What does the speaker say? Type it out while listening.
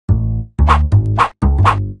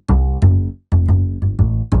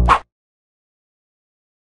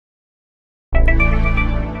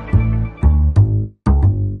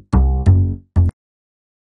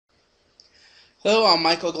Hello, I'm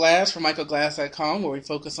Michael Glass from michaelglass.com, where we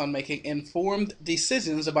focus on making informed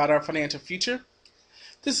decisions about our financial future.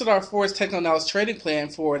 This is our forex technical analysis trading plan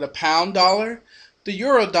for the pound dollar, the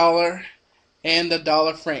euro dollar, and the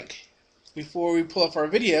dollar franc. Before we pull up our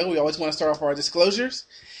video, we always want to start off our disclosures.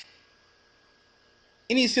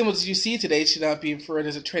 Any symbols you see today should not be inferred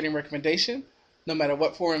as a trading recommendation. No matter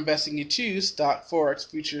what form of investing you choose, stock, forex,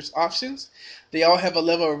 futures, options, they all have a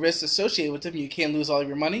level of risk associated with them. You can lose all of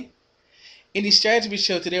your money. Any strategy we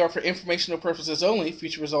show today are for informational purposes only.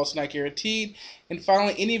 Future results are not guaranteed. And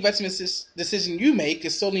finally, any investment decision you make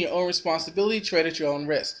is solely your own responsibility. Trade at your own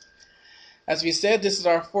risk. As we said, this is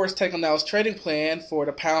our forex technical analysis trading plan for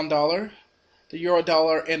the pound dollar, the euro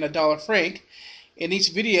dollar, and the dollar franc. In each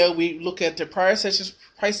video, we look at the prior session's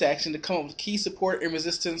price action to come up with key support and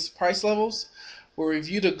resistance price levels. We'll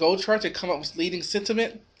review the gold chart to come up with leading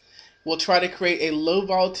sentiment. We'll try to create a low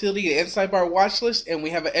volatility and inside bar watch list, and we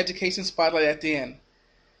have an education spotlight at the end.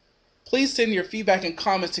 Please send your feedback and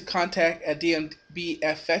comments to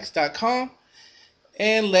contact@dmbfx.com,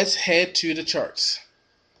 and let's head to the charts.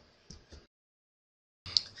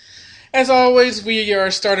 As always, we are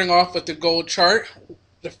starting off with the gold chart.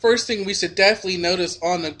 The first thing we should definitely notice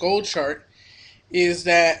on the gold chart is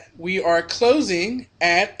that we are closing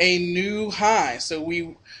at a new high. So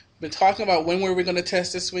we've been talking about when were we going to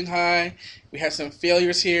test this swing high. We have some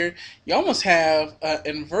failures here. You almost have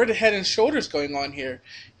inverted head and shoulders going on here.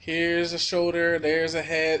 Here's a shoulder, there's a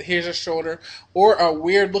head, here's a shoulder, or a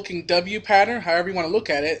weird looking W pattern, however you want to look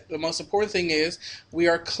at it. The most important thing is we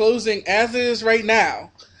are closing as it is right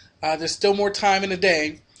now. There's still more time in the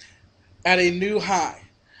day at a new high.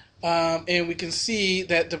 And we can see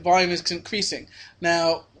that the volume is increasing.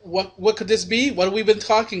 Now, what could this be? What have we been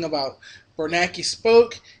talking about? Bernanke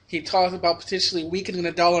spoke. He talked about potentially weakening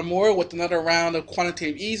the dollar more with another round of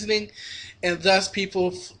quantitative easing, and thus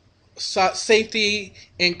people sought safety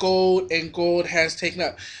in gold, and gold has taken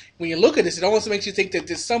up. When you look at this, it almost makes you think that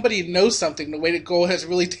somebody knows something, the way that gold has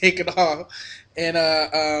really taken off and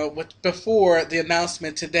before the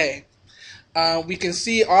announcement today. We can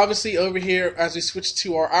see obviously over here as we switch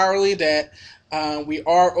to our hourly that we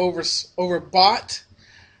are overbought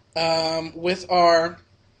with our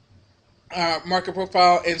market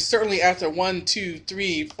profile, and certainly after 1, 2,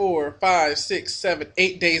 3, 4, 5, 6, 7,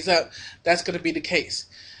 8 days up, that's going to be the case.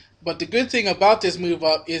 But the good thing about this move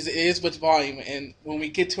up is it is with volume, and when we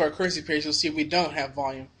get to our currency pairs, you'll see we don't have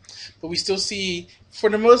volume, but we still see, for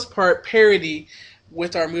the most part, parity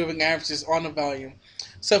with our moving averages on the volume.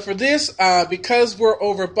 So for this, because we're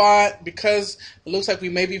overbought, because it looks like we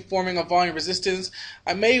may be forming a volume resistance,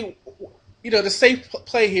 the safe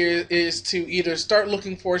play here is to either start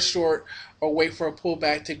looking for a short or wait for a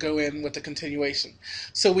pullback to go in with a continuation.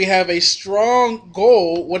 So we have a strong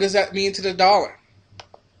gold. What does that mean to the dollar?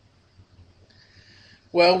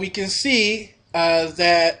 Well, we can see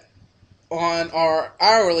that on our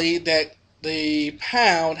hourly that the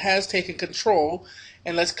pound has taken control.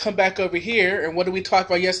 And let's come back over here. And what did we talk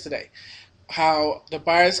about yesterday? How the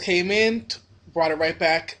buyers came in, brought it right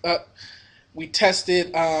back up. We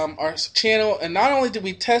tested our channel, and not only did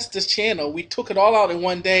we test this channel, we took it all out in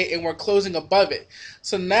one day, and we're closing above it.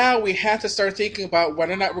 So now we have to start thinking about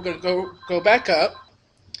whether or not we're going to go back up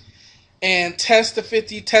and test the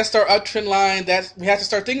 50, test our uptrend line. We have to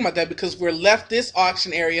start thinking about that because we're left this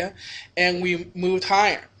auction area and we moved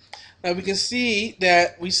higher. Now we can see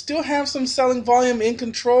that we still have some selling volume in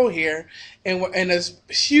control here, and this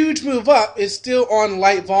huge move up is still on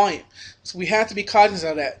light volume. So we have to be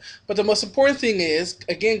cognizant of that. But the most important thing is,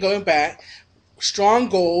 again, going back, strong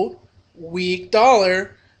gold, weak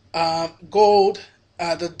dollar. Gold,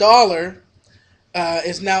 the dollar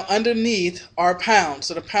is now underneath our pound.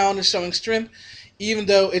 So the pound is showing strength, even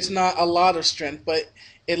though it's not a lot of strength. But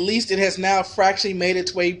at least it has now fractionally made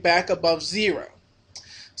its way back above zero.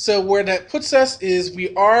 So where that puts us is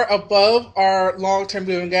we are above our long-term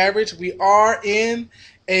moving average. We are in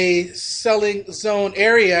a selling zone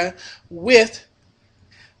area with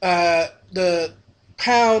the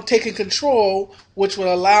pound taking control, which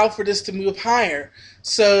will allow for this to move higher.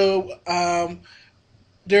 So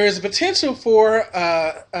there is a potential for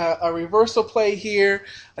a reversal play here.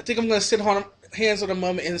 I think I'm going to sit on hands on a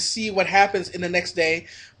moment and see what happens in the next day.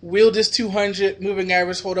 Will this 200 moving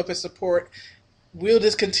average hold up its support? Will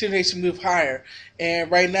this continuation move higher?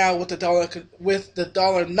 And right now, with the dollar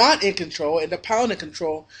not in control and the pound in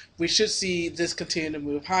control, we should see this continue to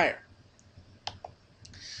move higher.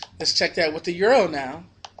 Let's check that with the euro now.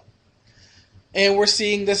 And we're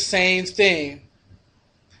seeing the same thing.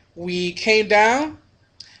 We came down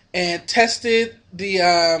and tested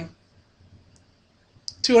the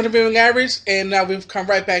 200 moving average, and now we've come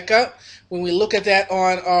right back up. When we look at that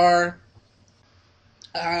on our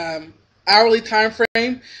hourly time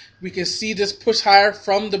frame, we can see this push higher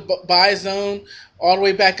from the buy zone all the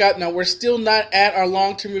way back up. Now we're still not at our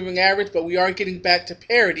long-term moving average, but we are getting back to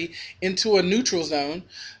parity into a neutral zone.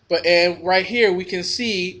 But and right here we can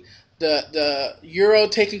see the euro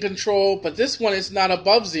taking control, but this one is not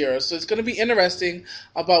above zero. So it's going to be interesting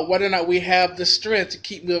about whether or not we have the strength to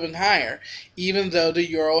keep moving higher, even though the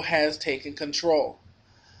euro has taken control.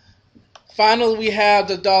 Finally, we have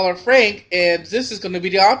the dollar franc, and this is going to be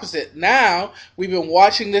the opposite. Now, we've been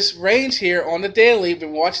watching this range here on the daily,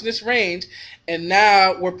 been watching this range, and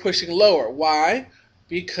now we're pushing lower. Why?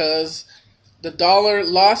 Because the dollar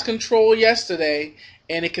lost control yesterday,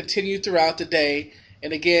 and it continued throughout the day.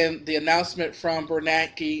 And again, the announcement from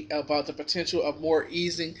Bernanke about the potential of more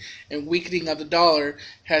easing and weakening of the dollar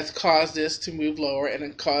has caused this to move lower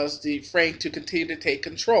and caused the franc to continue to take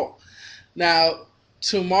control. Now,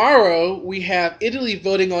 tomorrow we have Italy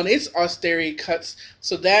voting on its austerity cuts,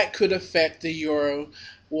 so that could affect the euro.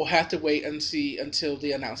 We'll have to wait and see until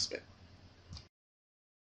the announcement.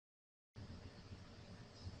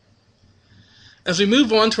 As we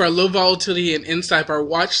move on to our low volatility and inside bar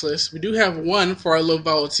watch list, we do have one for our low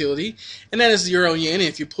volatility, and that is the euro yen.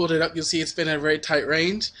 If you pulled it up, you'll see it's been in a very tight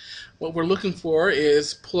range. What we're looking for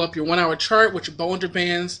is pull up your 1 hour chart with your Bollinger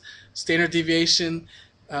Bands, standard deviation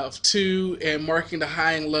of 2, and marking the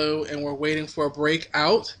high and low, and we're waiting for a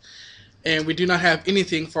breakout. And we do not have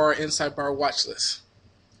anything for our inside bar watch list.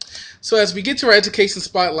 So as we get to our education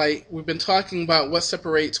spotlight, we've been talking about what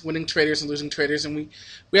separates winning traders and losing traders, and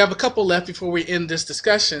we have a couple left before we end this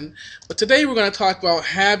discussion. But today we're going to talk about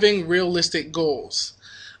having realistic goals.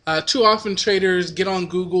 Too often traders get on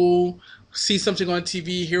Google, see something on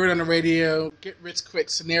TV, hear it on the radio, get rich quick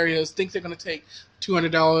scenarios, think they're going to take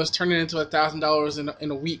 $200, turn it into $1,000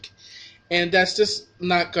 in a week. And that's just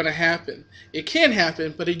not going to happen. It can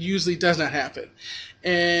happen, but it usually does not happen.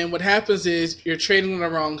 And what happens is you're trading in the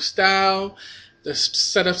wrong style. The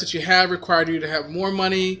setups that you have require you to have more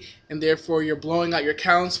money, and therefore you're blowing out your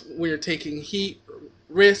accounts when you're taking heat,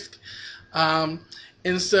 risk. And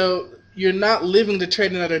so you're not living to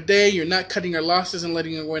trade another day. You're not cutting your losses and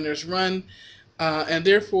letting your winners run. And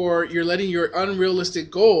therefore you're letting your unrealistic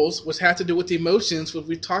goals, which have to do with the emotions, which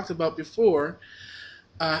we talked about before,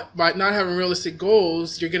 by not having realistic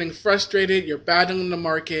goals, you're getting frustrated, you're battling the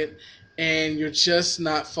market, and you're just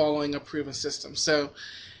not following a proven system. So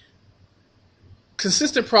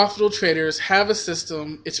consistent profitable traders have a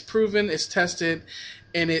system, it's proven, it's tested,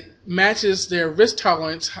 and it matches their risk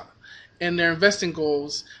tolerance and their investing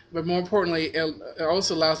goals, but more importantly, it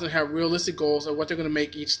also allows them to have realistic goals of what they're going to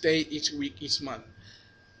make each day, each week, each month.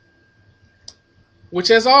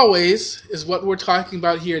 Which, as always, is what we're talking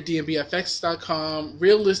about here at dnbfx.com,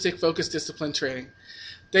 realistic, focused, disciplined trading.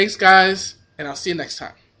 Thanks, guys, and I'll see you next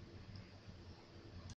time.